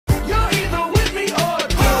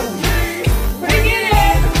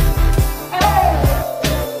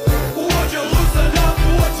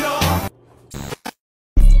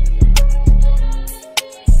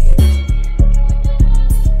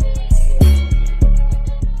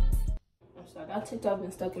TikTok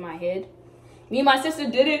been stuck in my head. Me and my sister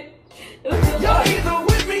did it. It was Y'all either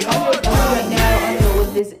with me or right now. I don't know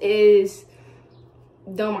what this is.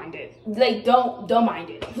 Don't mind it. Like, don't mind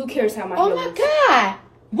it. Who cares how my hair looks? Oh my god!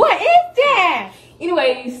 What is that?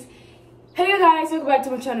 Anyways, hey guys, welcome back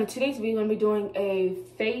to my channel. Today we're gonna be doing a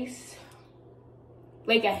face,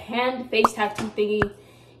 like a hand face tattoo thingy.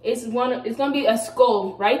 It's gonna be a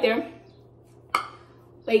skull right there,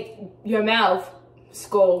 like your mouth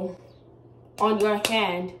skull on your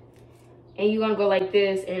hand, and you're gonna go like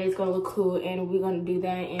this, and it's gonna look cool. And we're gonna do that,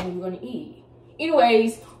 and we're gonna eat.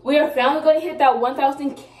 Anyways, we are finally gonna hit that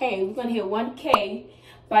 1,000K. We're gonna hit 1K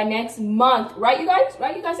by next month, right, you guys?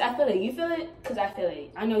 Right, you guys? I feel it. You feel it? Cause I feel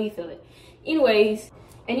it. I know you feel it. Anyways,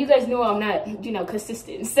 and you guys know I'm not, you know,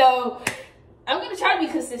 consistent. So I'm gonna try to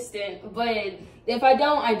be consistent, but if I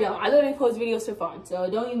don't, I don't. I literally post videos for fun, so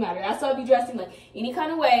it don't even matter. That's why I'll be dressing like any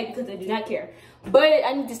kind of way because I do not care. But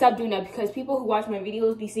I need to stop doing that because people who watch my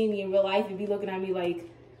videos be seeing me in real life and be looking at me like,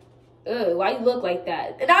 ugh, why you look like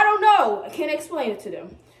that? And I don't know. I can't explain it to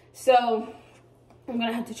them. So I'm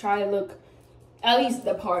gonna have to try to look at least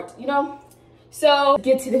the part, you know? So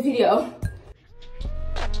get to the video.